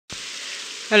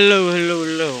Hello, hello,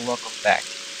 hello, welcome back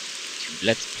to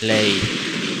Let's Play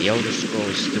The Elder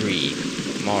Scrolls 3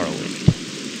 Morrowind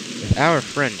with our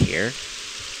friend here,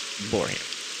 Borrim.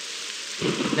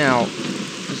 Now,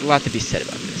 there's a lot to be said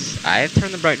about this. I have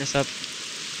turned the brightness up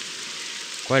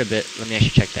quite a bit. Let me actually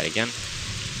check that again.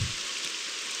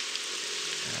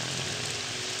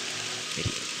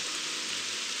 Video.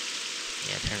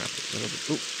 Yeah, turn up a little bit.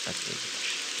 Ooh, that's a little too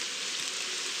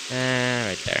much.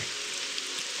 Right there.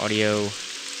 Audio.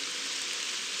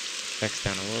 Effects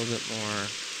down a little bit more.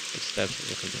 Footsteps a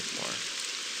little bit more.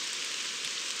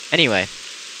 Anyway.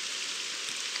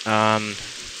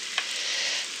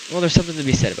 Well, there's something to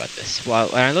be said about this.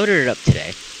 When I loaded it up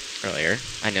earlier,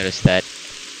 I noticed that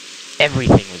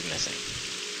everything was missing.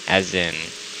 As in,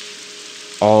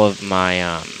 all of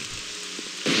my,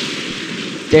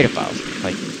 data files.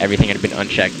 Like, everything had been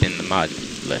unchecked in the mod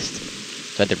list.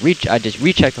 So I just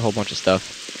rechecked a whole bunch of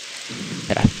stuff.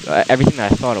 Everything that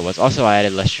I thought it was. Also, I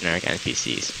added less generic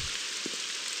NPCs.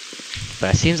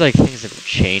 But it seems like things have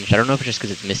changed. I don't know if it's just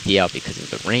because it's misty out because of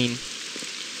the rain.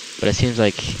 But it seems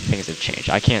like things have changed.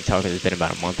 I can't tell because it's been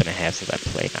about a month and a half since I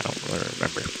played. I don't really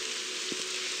remember.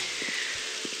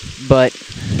 But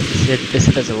they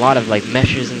said there's a lot of like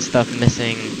meshes and stuff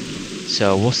missing.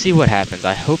 So we'll see what happens.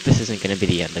 I hope this isn't going to be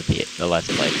the end of the Let's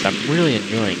Play. Because I'm really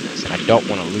enjoying this and I don't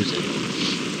want to lose it.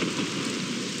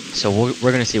 So we're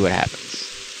going to see what happens.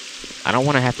 I don't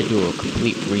want to have to do a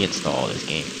complete reinstall of this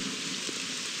game.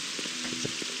 It's a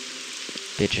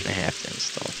bitch and a half to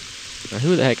install. Now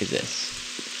who the heck is this?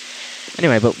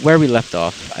 Anyway, but where we left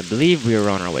off, I believe we were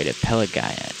on our way to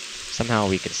Pelagiad. Somehow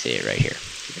we could see it right here.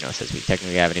 Even though it says we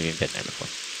technically haven't even been there before.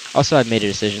 Also, I've made a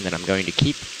decision that I'm going to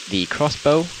keep the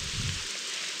crossbow.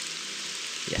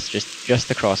 Yes, just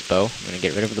the crossbow. I'm going to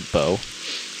get rid of the bow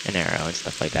and arrow and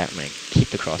stuff like that. I'm going to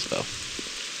keep the crossbow.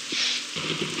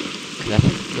 Because I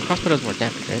think the crossbow does more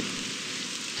damage, right?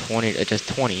 20, it does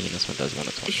 20, and this one does 1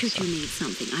 to 20. Should you need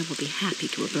something, I will be happy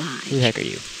to oblige. Who the heck are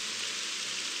you?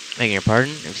 Begging your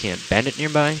pardon? Have you seen a bandit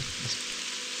nearby?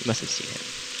 You must have seen him.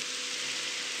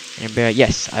 And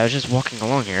yes, I was just walking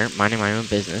along here, minding my own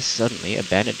business. Suddenly, a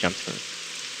bandit jumped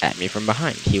at me from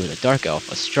behind. He was a dark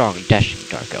elf, a strong, dashing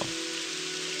dark elf.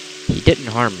 He didn't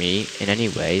harm me in any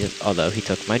way, although he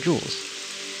took my jewels.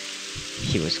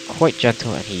 He was quite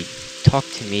gentle, and he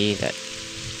talked to me that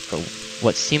for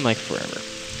what seemed like forever.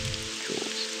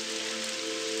 Jewels.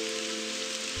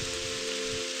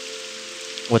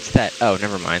 What's that? Oh,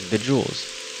 never mind. The jewels.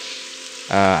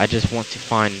 I just want to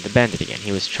find the bandit again.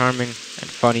 He was charming and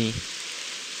funny,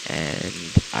 and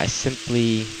I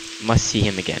simply must see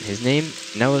him again. His name,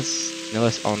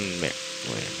 Nellis on. Wait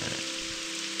a minute.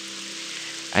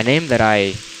 A name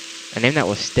that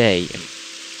will stay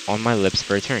on my lips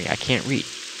for eternity. I can't read.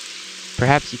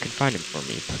 Perhaps you can find him for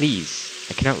me, please.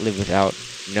 I cannot live without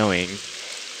knowing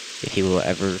if he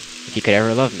could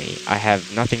ever love me. I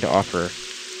have nothing to offer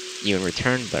you in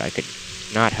return, but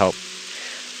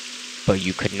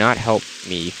you could not help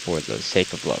me for the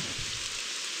sake of love.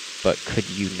 But could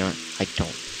you not?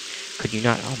 Could you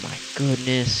not? Oh my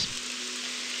goodness.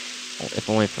 If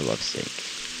only for love's sake.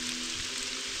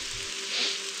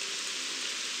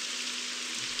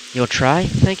 You'll try?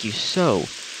 Thank you so.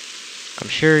 I'm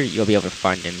sure you'll be able to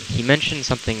find him. He mentioned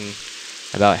something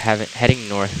about having to head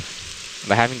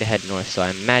north, so I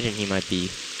imagine he might be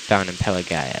found in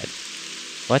Pelagiad.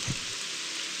 What?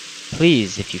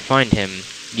 Please, if you find him,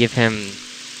 give him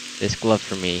this glove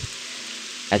for me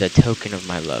as a token of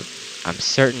my love. I'm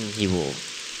certain he will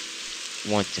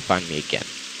want to find me again.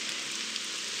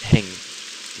 Heading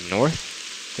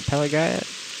north to Pelagiad?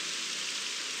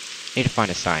 Need to find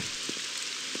a sign.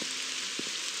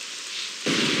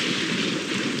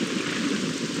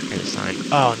 Here's a sign.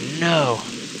 Oh no!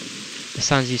 The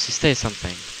signs used to say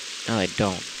something. No, they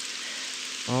don't.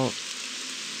 Well,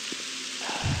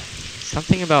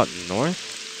 something about north?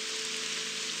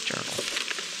 Journal.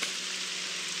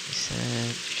 He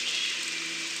said,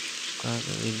 God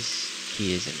believes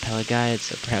he is in Pelagiad,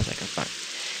 so perhaps I can find.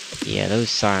 Yeah, those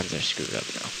signs are screwed up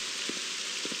now.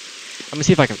 I'm gonna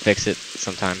see if I can fix it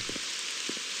sometime.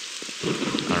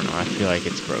 I don't know, I feel like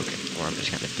it's broken, or I'm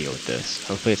just gonna deal with this.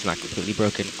 Hopefully it's not completely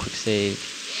broken. Quick save.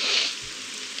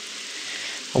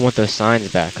 I want those signs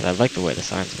back, because I like the way the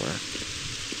signs were.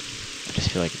 I just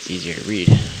feel like it's easier to read.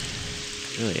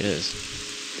 Really, it is.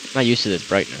 I'm not used to this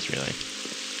brightness, really.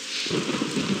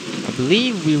 I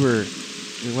believe we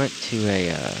went to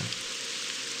a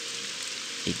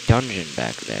dungeon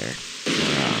back there.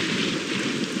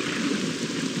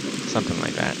 Something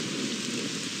like that.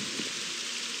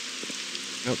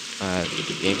 Nope.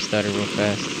 Game started real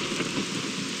fast.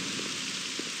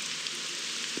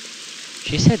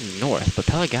 She said north, but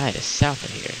Pelagiad is south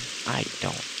of here. I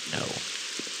don't know.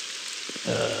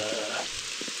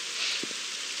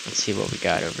 Let's see what we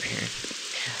got over here.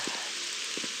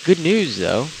 Good news,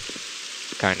 though.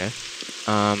 Kinda.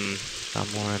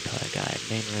 Morrowind, Pelagiad,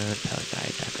 main road,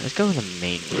 Pelagiad. Let's go with the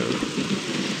main road.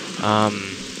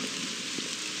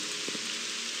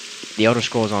 The Elder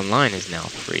Scrolls Online is now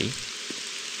free.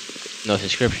 No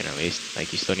subscription, at least.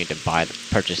 Like, you still need to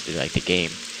purchase the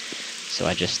game. So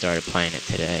I just started playing it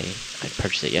today. I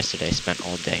purchased it yesterday, spent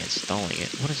all day installing it.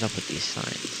 What is up with these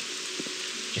signs?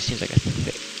 Just seems like a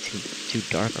too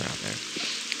dark around there.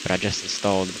 But I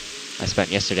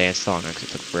spent yesterday installing it because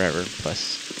it took forever.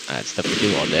 Plus, I had stuff to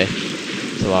do all day.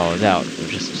 So while I was out, it was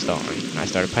just installing. And I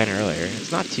started playing earlier.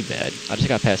 It's not too bad. I just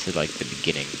got past the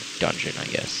beginning dungeon, I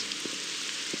guess.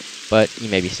 But you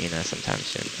may be seeing that sometime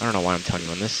soon. I don't know why I'm telling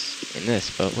you in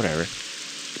this, but whatever.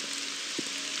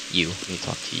 Let me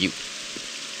talk to you.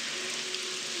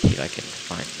 See if I can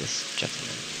find this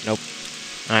gentleman. Nope.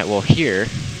 Alright, well here.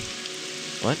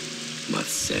 What?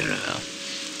 Marcera.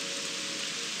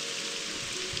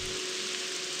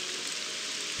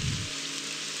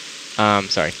 Oh.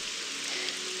 Sorry.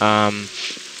 I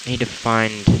need to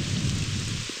find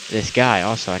this guy.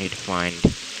 Also, I need to find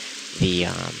the,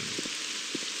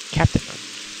 captain of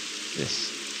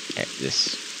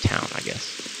this town, I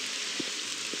guess.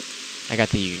 I got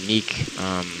the unique,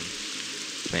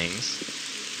 things.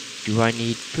 Do I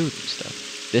need food and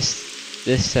stuff?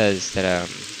 This says that,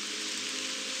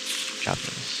 job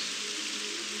notice.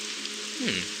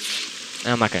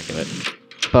 I'm not gonna do it.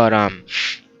 But,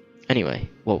 anyway,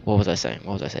 what was I saying?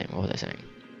 What was I saying?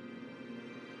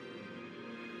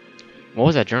 What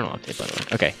was that journal update, by the way?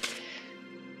 Okay.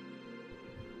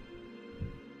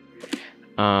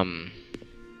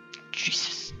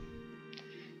 Jesus.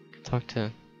 Talk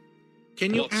to...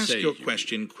 Can you ask your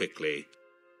question quickly?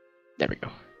 There we go.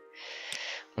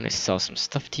 I'm gonna sell some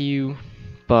stuff to you.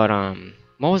 But,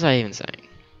 what was I even saying? Do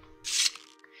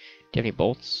you have any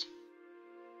bolts?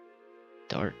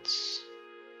 Darts.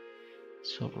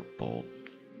 Silver bolt.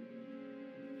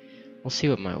 We'll see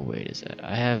what my weight is at.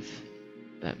 I have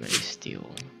that many steel.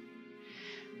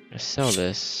 I'm gonna sell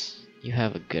this. You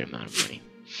have a good amount of money.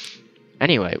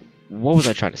 Anyway, what was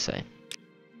I trying to say?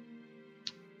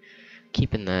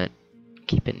 Keeping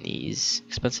these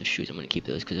expensive shoes. I'm gonna keep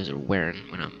those because those are wearing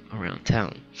when I'm around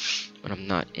town. When I'm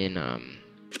not in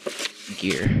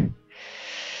gear.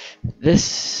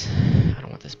 This, I don't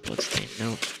want this bloodstain.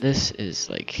 No, this is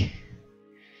like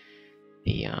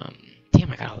the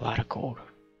damn, I got a lot of gold.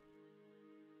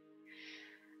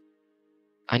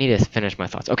 I need to finish my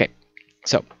thoughts. Okay,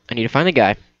 so I need to find the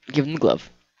guy, give him the glove.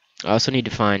 I also need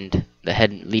to find the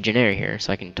head legionnaire here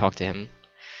so I can talk to him.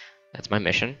 That's my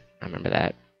mission. I remember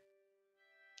that.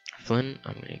 Flynn,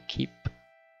 I'm gonna keep.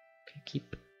 Cure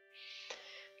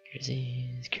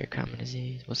disease, cure common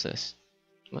disease. What's this?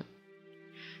 What?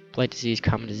 Blight disease,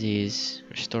 common disease,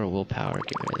 restore willpower,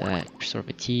 get rid of that. Restore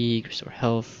fatigue, restore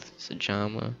health,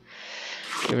 Sajama.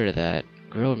 Get rid of that.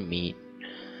 Grilled meat,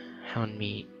 hound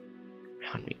meat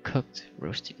cooked,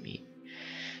 roasted meat,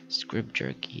 scrib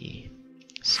jerky,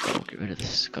 scuttle, get rid of the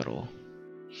scuttle.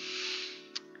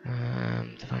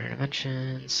 Divine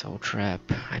intervention, soul trap.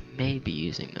 I may be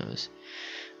using those.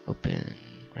 Open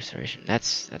restoration.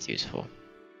 That's useful.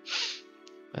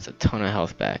 That's a ton of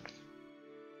health back.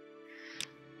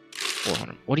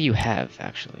 400. What do you have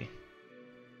actually?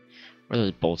 What are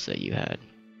those bolts that you had?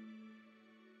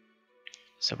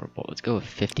 Silver bolt. Let's go with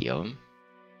 50 of them.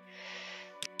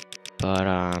 But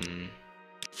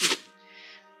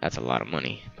that's a lot of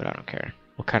money. But I don't care.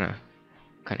 What kind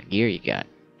of gear you got?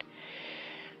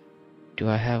 Do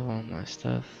I have all my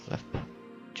stuff left?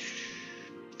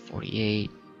 48,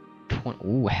 20.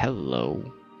 Ooh,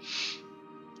 hello.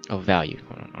 Oh, value.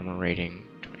 Hold on. Armor rating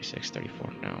 26,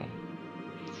 34. No.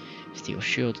 Steel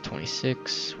shield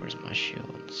 26. Where's my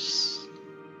shields?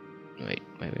 Wait.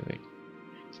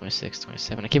 26,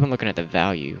 27. I keep on looking at the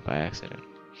value by accident.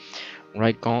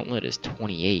 Right gauntlet is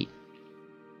 28.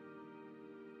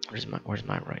 Where's my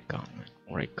right gauntlet?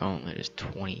 Right gauntlet is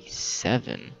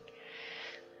 27.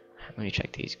 Let me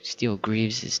check these. Steel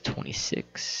greaves is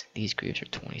 26. These greaves are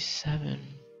 27.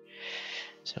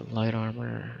 So light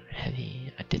armor,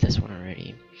 heavy. I did this one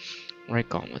already. Right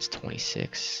gauntlet's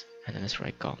 26. And then this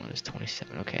right gauntlet is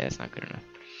 27. Okay, that's not good enough.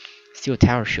 Steel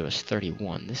tower shield is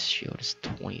 31. This shield is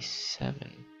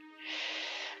 27.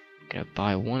 I'm gonna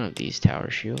buy one of these tower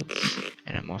shields.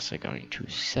 And I'm also going to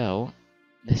sell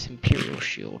this imperial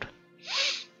shield.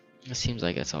 It seems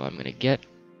like that's all I'm gonna get.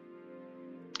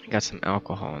 I got some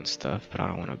alcohol and stuff, but I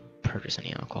don't want to purchase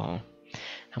any alcohol.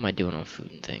 How am I doing on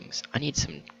food and things? I need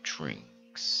some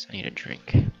drinks. drinks. I need a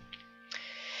drink. There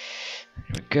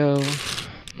we go.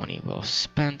 Money well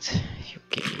spent. If you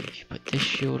put this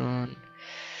shield on.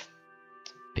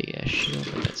 Big ass shield,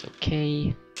 but that's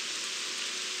okay.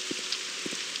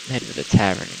 Head to the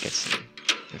tavern and get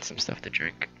some stuff to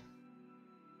drink.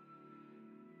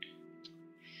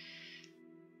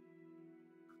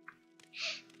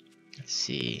 Let's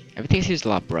see. Everything seems a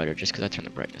lot brighter just because I turned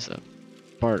the brightness up.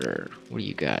 Barter, what do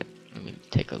you got? Let me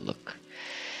take a look.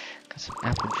 Got some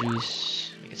apple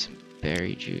juice. Let me get some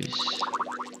berry juice.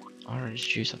 Orange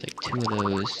juice, I'll take 2 of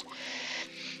those.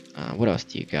 What else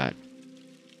do you got?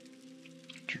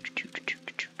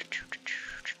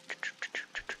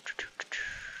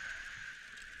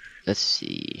 Let's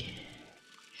see.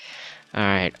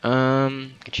 Alright,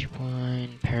 get you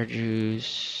wine, pear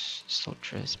juice,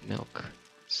 salt rice milk.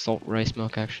 Salt rice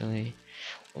milk, actually.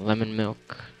 Lemon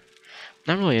milk.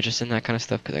 Not really interested in that kind of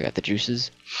stuff because I got the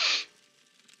juices.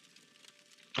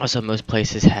 Also, most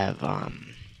places have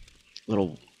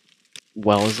little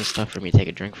wells and stuff for me to take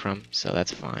a drink from, so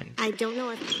that's fine. I don't know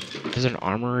if there's an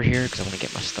armorer here because I want to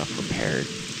get my stuff repaired.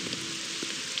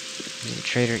 Is it a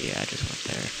trader? Yeah, I just went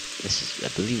there. I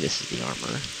believe this is the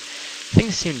armorer.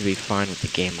 Things seem to be fine with the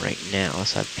game right now,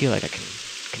 so I feel like I can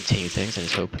continue things. I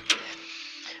just hope.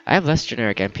 I have less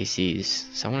generic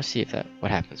NPCs, so I want to see what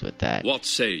happens with that. What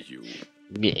say you?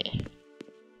 Yeah.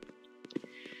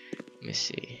 Let me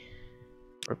see.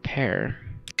 Repair.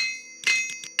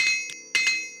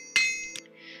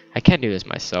 I can do this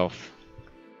myself.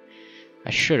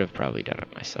 I should have probably done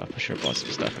it myself. I should have bought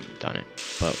some stuff and done it,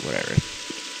 but whatever.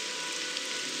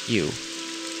 You.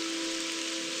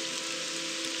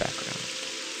 Background.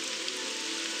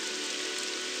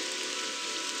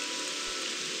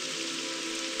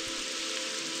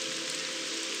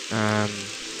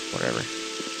 Whatever.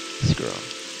 Screw 'em.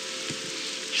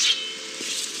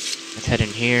 Let's head in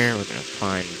here. We're gonna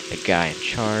find the guy in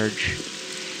charge.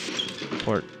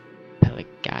 Port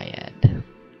Pelagiad.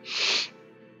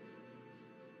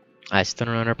 I still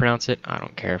don't know how to pronounce it. I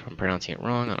don't care if I'm pronouncing it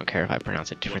wrong. I don't care if I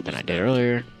pronounce it different than I did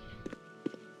earlier.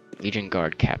 Legion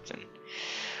Guard Captain.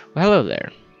 Well, hello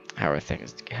there. How are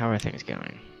things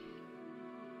going?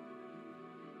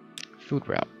 Food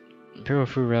route. Imperial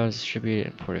food route is distributed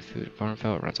imported food.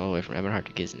 Farmfeld runs all the way from Ebonheart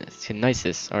to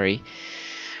Giznis. Sorry.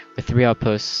 With 3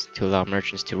 outposts to allow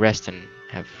merchants to rest and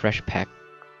have fresh pack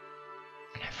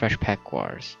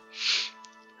guars.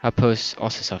 Outposts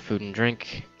also sell food and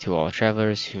drink to all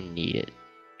travelers who need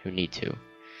to.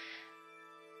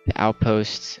 The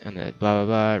outposts and the blah blah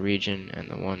blah region and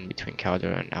the one between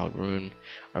Caldor and Aldrune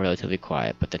are relatively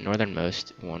quiet, but the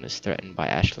northernmost one is threatened by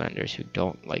Ashlanders who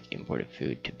don't like imported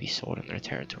food to be sold in their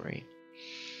territory.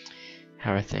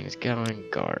 How are things going?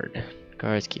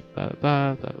 Guards keep blah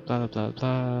blah blah blah blah blah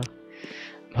blah.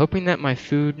 I'm hoping that my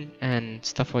food and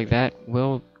stuff like that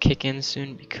will kick in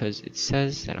soon because it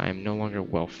says that I am no longer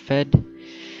well fed. I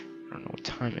don't know what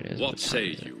time it is. What say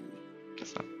you?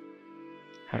 That's not.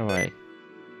 How do I?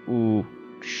 Ooh,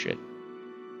 shit.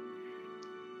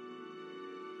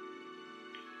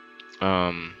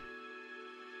 Hold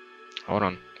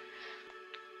on.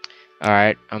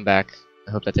 Alright, I'm back.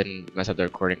 I hope that didn't mess up the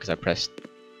recording because I pressed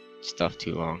stuff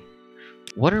too long.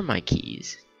 What are my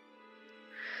keys?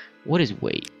 What is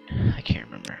wait? I can't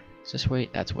remember. Is this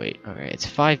wait? That's wait. Okay, it's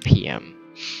 5 p.m.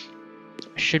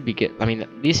 I should be good. I mean,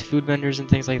 these food vendors and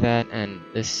things like that, and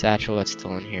this satchel that's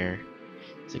still in here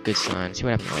is a good sign. See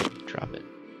what happens when I drop it.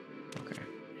 Okay.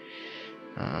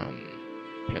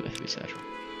 Pick up the food satchel.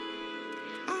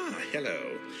 Ah,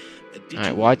 hello.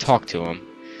 Alright, well I talked to him.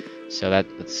 So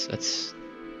let's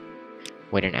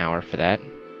wait an hour for that.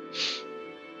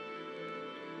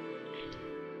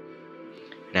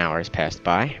 An hour has passed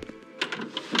by.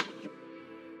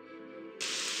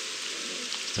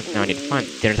 So now I need to find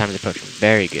dinner time is approaching.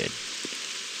 Very good.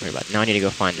 Don't worry about it. Now I need to go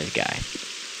find this guy.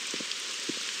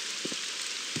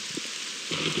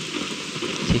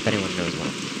 See if anyone knows what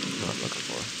I'm looking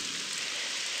for.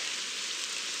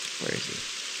 Where is he?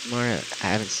 Mara,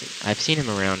 I've seen him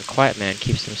around. Quiet man,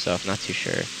 keeps to himself, not too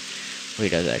sure what he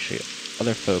does actually.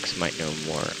 Other folks might know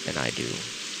more than I do,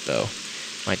 though.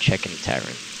 Might check in the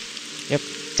tavern. Yep,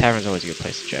 tavern's always a good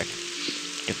place to check.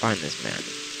 You can find this man.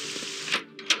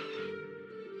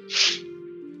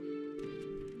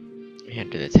 We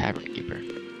head to the tavern keeper.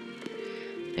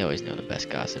 They always know the best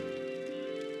gossip.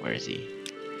 Where is he?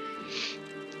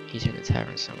 He's in the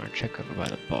tavern somewhere. Check over by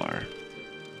the bar.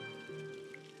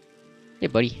 Hey,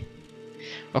 buddy.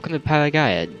 Welcome to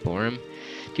Pelagiad, Borrim.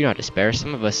 Do not despair.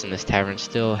 Some of us in this tavern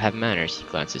still have manners. He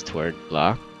glances toward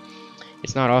blah.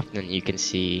 It's not often you can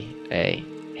see a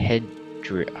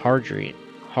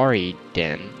Harry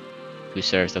den who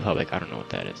serves the public. I don't know what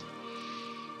that is.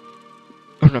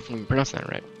 I don't know if I'm pronouncing that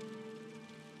right.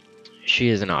 She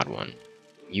is an odd one.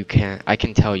 I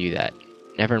can tell you that.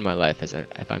 Never in my life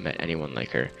have I met anyone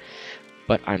like her.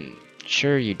 But I'm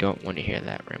sure you don't want to hear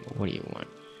that, Rambo. What do you want?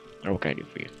 Or what can I do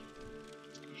for you?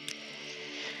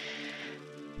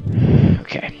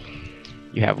 Okay.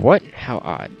 You have what? How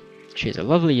odd. She is a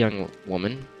lovely young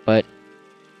woman, but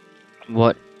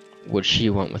what would she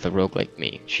want with a rogue like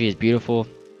me? She is beautiful,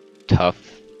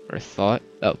 tough, or thought.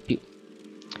 Oh,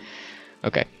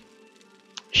 okay.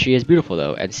 She is beautiful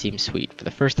though, and seems sweet. For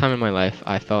the first time in my life,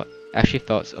 actually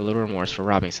felt a little remorse for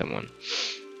robbing someone.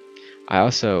 I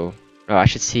also, oh, I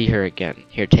should see her again.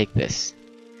 Here, take this.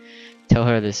 Tell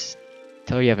her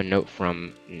you have a note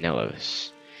from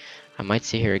Nelos. I might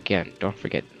see her again. Don't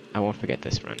forget. I won't forget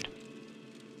this, friend.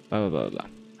 Blah, blah, blah, blah.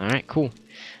 Alright, cool.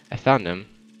 I found him.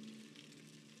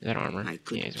 Is that armor? I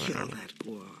could Yeah, he's wearing kill armor. that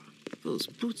boar. Those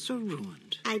boots are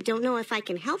ruined. I don't know if I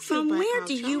can help From you, but where I'll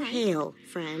do you try. hail,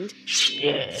 friend?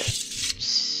 Yeah.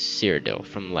 Cyrodiil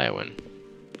from Lewin.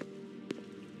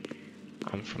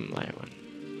 I'm from Lewin.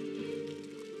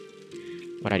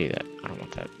 Why'd I do that? I don't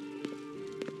want that.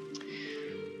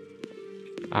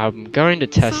 I'm going to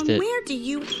test it. From where do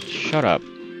you... Shut up.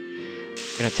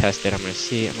 I'm gonna test it. I'm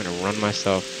gonna run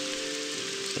myself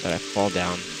so that I fall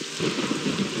down.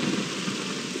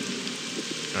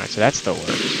 Alright, so that still works.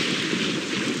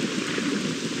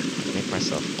 Make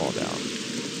myself fall down.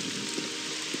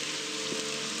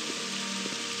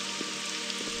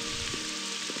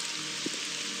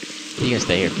 You can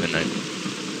stay here for the night.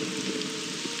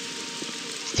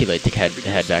 It's too late to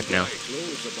head back now.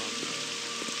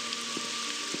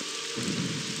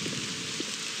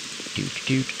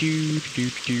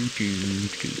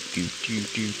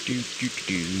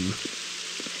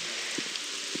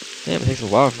 Damn, it takes a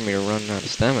while for me to run out of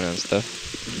stamina and stuff.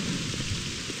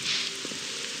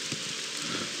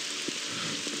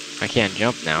 I can't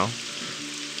jump now.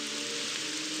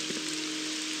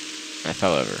 I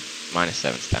fell over.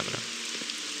 -7 stamina.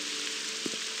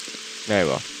 Very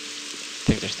well.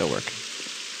 Things are still working.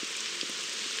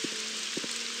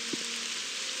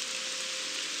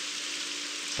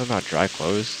 Something about dry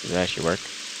clothes. Does that actually work?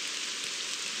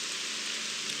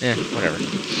 Yeah, whatever.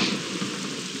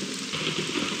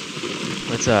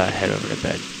 Let's head over to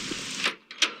bed.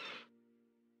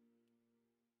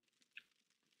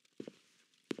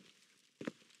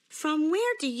 From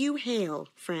where do you hail,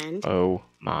 friend? Oh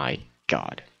my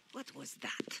god. What was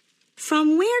that?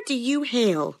 From where do you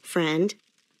hail, friend?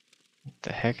 What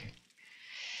the heck?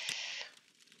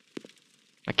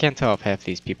 I can't tell if half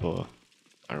these people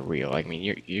are real. I mean,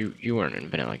 you weren't in a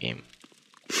vanilla game.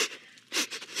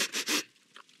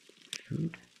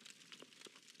 Food.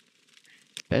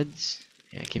 Beds?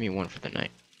 Yeah, give me one for the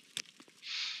night.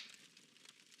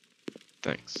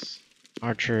 Thanks.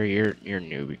 Archer, you're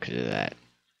new because of that.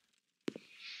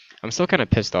 I'm still kind of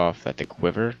pissed off that the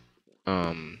quiver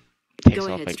takes Go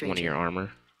off ahead, like one of stranger. your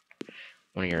armor.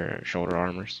 One of your shoulder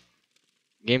armors.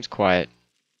 Game's quiet.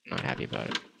 Not happy about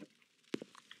it.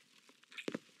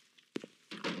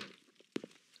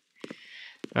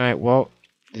 Alright, well,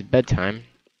 it's bedtime.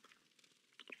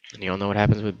 And you all know what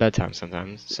happens with bedtime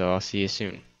sometimes, so I'll see you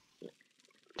soon.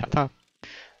 Ta-ta.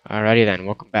 Alrighty then,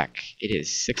 welcome back. It is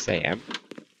 6 a.m.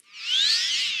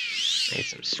 Ate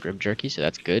some scrib jerky, so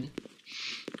that's good.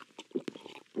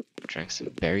 Drank some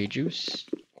berry juice.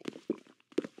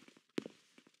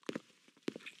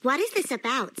 What is this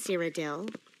about,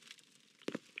 Cyrodiil?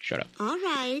 Shut up. All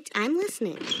right, I'm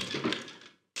listening.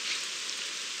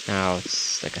 Now,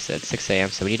 it's, like I said, 6 a.m.,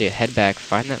 so we need to head back,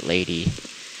 find that lady.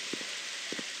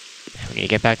 We need to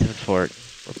get back to the fort,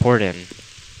 report in,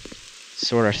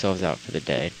 sort ourselves out for the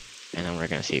day, and then we're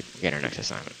going to see if we get our next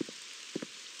assignment.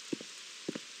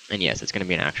 And yes, it's going to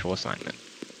be an actual assignment.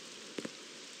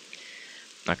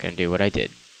 I'm not going to do what I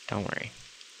did. Don't worry.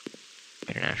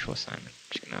 Get an actual assignment.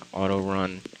 Just going to auto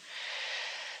run.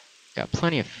 Got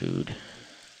plenty of food.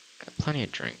 Got plenty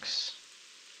of drinks.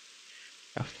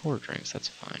 Got 4 drinks, that's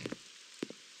fine.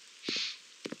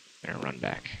 I'm gonna run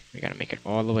back. We gotta make it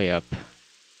all the way up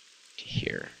to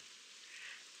here.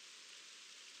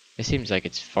 It seems like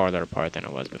it's farther apart than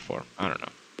it was before. I don't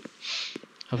know.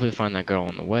 Hopefully we find that girl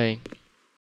on the way.